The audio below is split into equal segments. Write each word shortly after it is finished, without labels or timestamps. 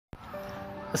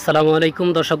আসসালামু আলাইকুম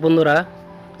দর্শক বন্ধুরা,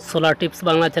 সোলার টিপস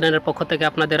বাংলা চ্যানেলের পক্ষ থেকে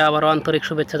আপনাদের আবারও আন্তরিক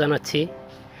শুভেচ্ছা জানাচ্ছি।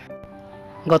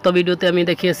 গত ভিডিওতে আমি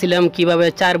দেখিয়েছিলাম কিভাবে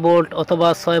 4 ভোল্ট অথবা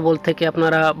 6 ভোল্ট থেকে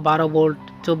আপনারা 12 ভোল্ট,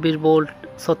 24 ভোল্ট,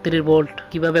 36 ভোল্ট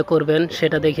কিভাবে করবেন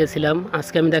সেটা দেখিয়েছিলাম।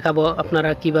 আজকে আমি দেখাবো আপনারা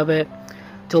কিভাবে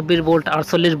 24 ভোল্ট,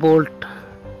 48 ভোল্ট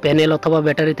প্যানেল অথবা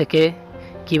ব্যাটারি থেকে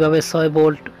কিভাবে 6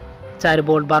 ভোল্ট, 4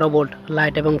 ভোল্ট, 12 ভোল্ট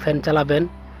লাইট এবং ফ্যান চালাবেন।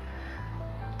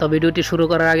 তো ভিডিওটি শুরু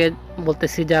করার আগে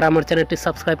বলতেছি, যারা আমার চ্যানেলটি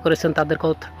সাবস্ক্রাইব করেছেন তাদেরকে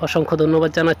অসংখ্য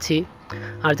ধন্যবাদ জানাচ্ছি।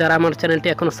 আর যারা আমার চ্যানেলটি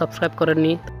এখনও সাবস্ক্রাইব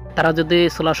করেননি তারা যদি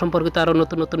সোলার সম্পর্কিত আরও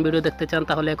নতুন নতুন ভিডিও দেখতে চান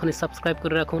তাহলে এখনই সাবস্ক্রাইব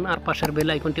করে রাখুন আর পাশের বেল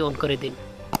আইকনটি অন করে দিন।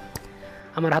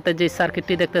 আমার হাতে যে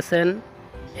সার্কিটটি দেখতেছেন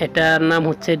এটার নাম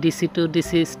হচ্ছে DC two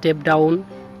DC step down.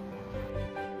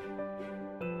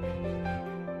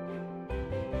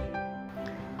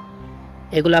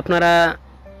 এগুলো আপনারা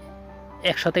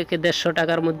 100 থেকে 150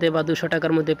 টাকার মধ্যে বা 200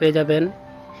 টাকার মধ্যে পেয়ে যাবেন।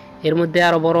 এর মধ্যে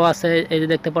আরও বড় আছে, এই যে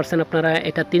দেখতে পাচ্ছেন আপনারা,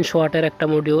 এটা 300 ওয়াটের একটা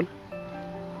মডিউল।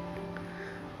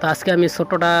 তো আজকে আমি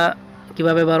ছোটটা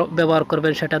কিভাবে ব্যবহার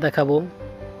করবেন সেটা দেখাবো।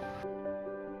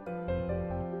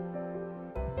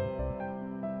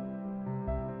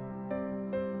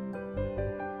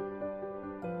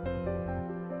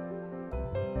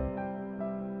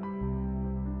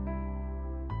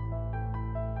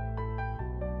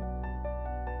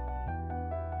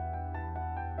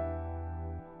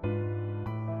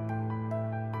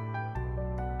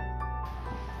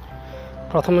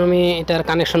 প্রথমে আমি এটার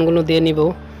কানেকশনগুলো দিয়ে নিব।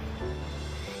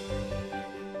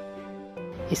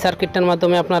 এই সার্কিটটার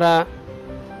মাধ্যমে আপনারা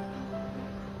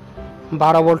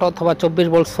 12 ভোল্ট অথবা 24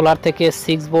 ভোল্ট সোলার থেকে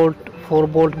 6 ভোল্ট, 4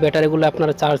 ভোল্ট ব্যাটারিগুলো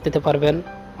আপনারা চার্জ দিতে পারবেন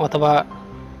অথবা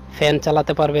ফ্যান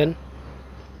চালাতে পারবেন।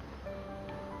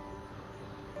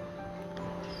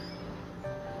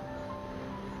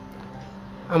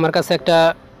 আমার কাছে একটা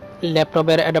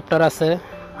ল্যাপটপের অ্যাডাপ্টার আছে।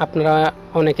 আপনারা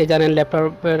অনেকেই জানেন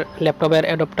ল্যাপটপের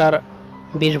অ্যাডাপ্টার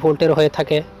 20 ভোল্টের হয়ে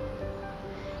থাকে।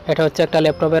 এটা হচ্ছে একটা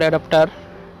ল্যাপটপের অ্যাডাপ্টার।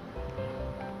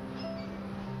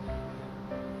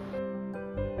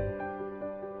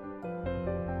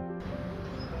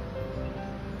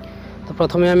 তো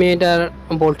প্রথমে আমি এটার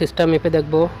ভোল্টেজটা মেপে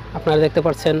দেখব। আপনারা দেখতে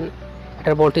পাচ্ছেন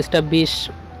এটার ভোল্টেজটা 20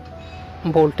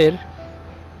 ভোল্টের।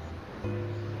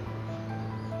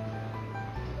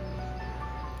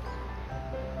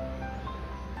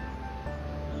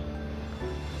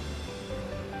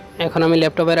 এখন আমি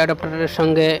ল্যাপটপের অ্যাডাপ্টারের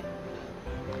সঙ্গে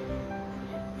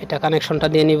এটা কানেকশনটা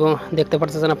দিয়ে নিব। দেখতে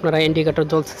পাচ্ছেন আপনারা ইন্ডিকেটর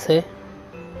জ্বলছে।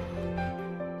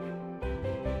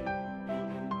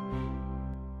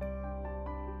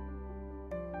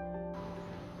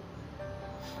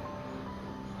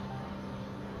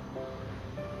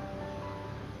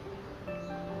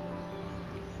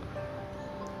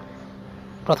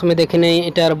 প্রথমে দেখে নেই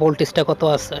এটার ভোল্টেজটা কত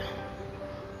আছে।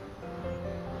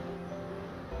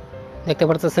 দেখতে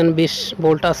পাচ্ছেন 20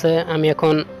 ভোল্ট আছে। আমি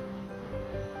এখন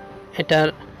এটার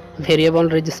ভেরিয়েবল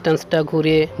রেজিস্ট্যান্সটা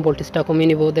ঘুরিয়ে ভোল্টেজটা কমিয়ে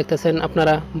নিব। দেখতেছেন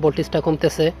আপনারা ভোল্টেজটা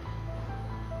কমতেছে।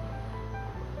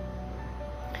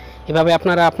 এভাবে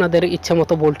আপনারা আপনাদের ইচ্ছে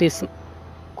মতো ভোল্টেজ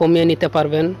কমিয়ে নিতে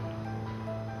পারবেন।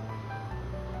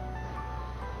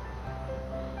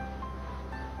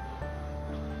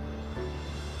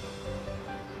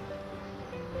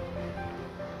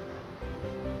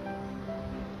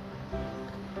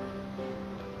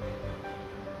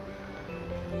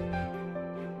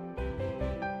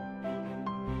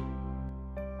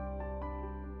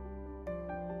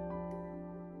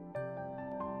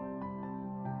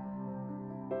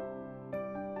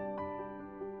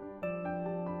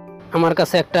 আমার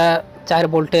কাছে একটা 4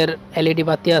 ভোল্টের এলইডি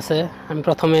বাতি আছে। আমি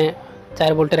প্রথমে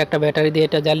 4 ভোল্টের একটা ব্যাটারি দিয়ে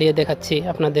এটা জ্বালিয়ে দেখাচ্ছি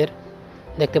আপনাদের।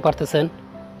 দেখতে পারতেছেন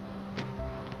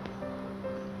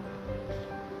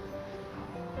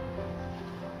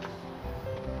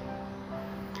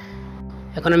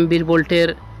এখন আমি 20 ভোল্টের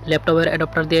ল্যাপটপের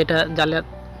অ্যাডাপ্টার দিয়ে এটা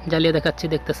জ্বালিয়ে দেখাচ্ছি।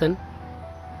 দেখতেছেন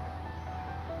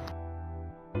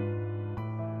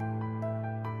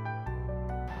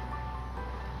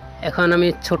এখন আমি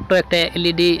ছোট্ট একটা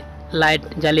এলইডি লাইট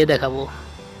জ্বালিয়ে দেখাবো,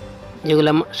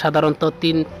 যেগুলো সাধারণত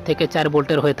 3 থেকে 4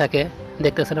 ভোল্টের হয়ে থাকে।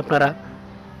 দেখতেছেন আপনারা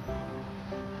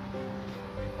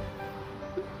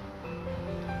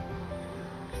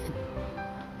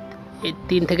এই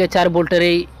 3 থেকে 4 ভোল্টের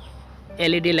এই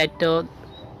এলইডি লাইটটা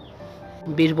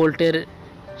 20 ভোল্টের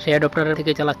সেই অ্যাডাপ্টার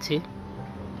থেকে চালাচ্ছি।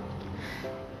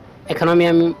 এখন আমি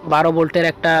 12 ভোল্টের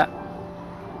একটা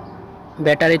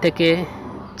ব্যাটারি থেকে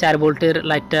 4 ভোল্টের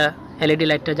লাইটটা এলইডি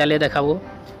লাইটটা জ্বালিয়ে দেখাবো।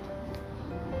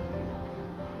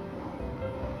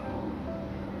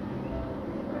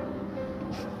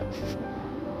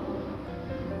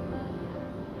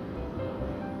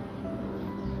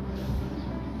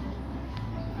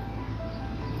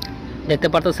 দেখতে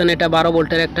পারতেছেন এটা 12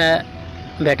 ভোল্টের একটা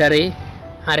ব্যাটারি,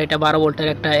 আর এটা 12 ভোল্টের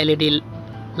একটা এলইডি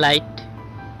লাইট।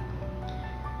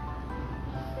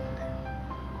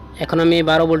 এখন আমি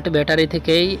 12 ভোল্টের ব্যাটারি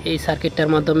থেকেই এই সার্কিটটার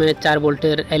মাধ্যমে 4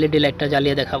 ভোল্টের এলইডি লাইটটা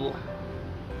জ্বালিয়ে দেখাবো।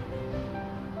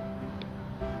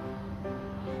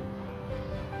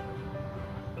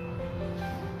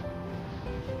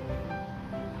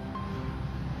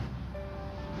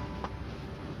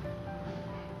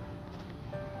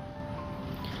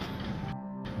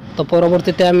 তো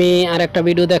পরবর্তীতে আমি আরেকটা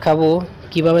ভিডিও দেখাবো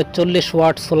কিভাবে 40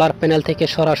 ওয়াট সোলার প্যানেল থেকে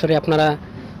সরাসরি আপনারা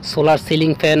সোলার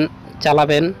সিলিং ফ্যান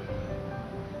চালাবেন।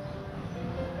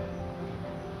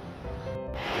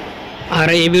 আর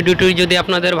এই ভিডিওটি যদি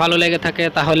আপনাদের ভালো লেগে থাকে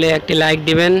তাহলে একটি লাইক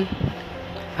দিবেন,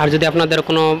 আর যদি আপনাদের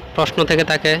কোনো প্রশ্ন থেকে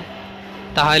থাকে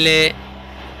তাহলে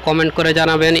কমেন্ট করে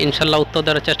জানাবেন, ইনশাল্লাহ উত্তর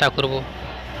দেওয়ার চেষ্টা করব।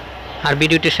 আর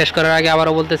ভিডিওটি শেষ করার আগে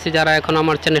আবারও বলতেছি, যারা এখন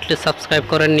আমার চ্যানেলটি সাবস্ক্রাইব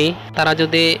করেননি তারা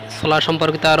যদি সোলার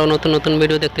সম্পর্কিত আরও নতুন নতুন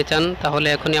ভিডিও দেখতে চান তাহলে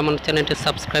এখনই আমার চ্যানেলটি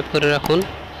সাবস্ক্রাইব করে রাখুন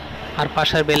আর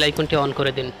পাশের বেল আইকনটি অন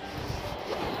করে দিন।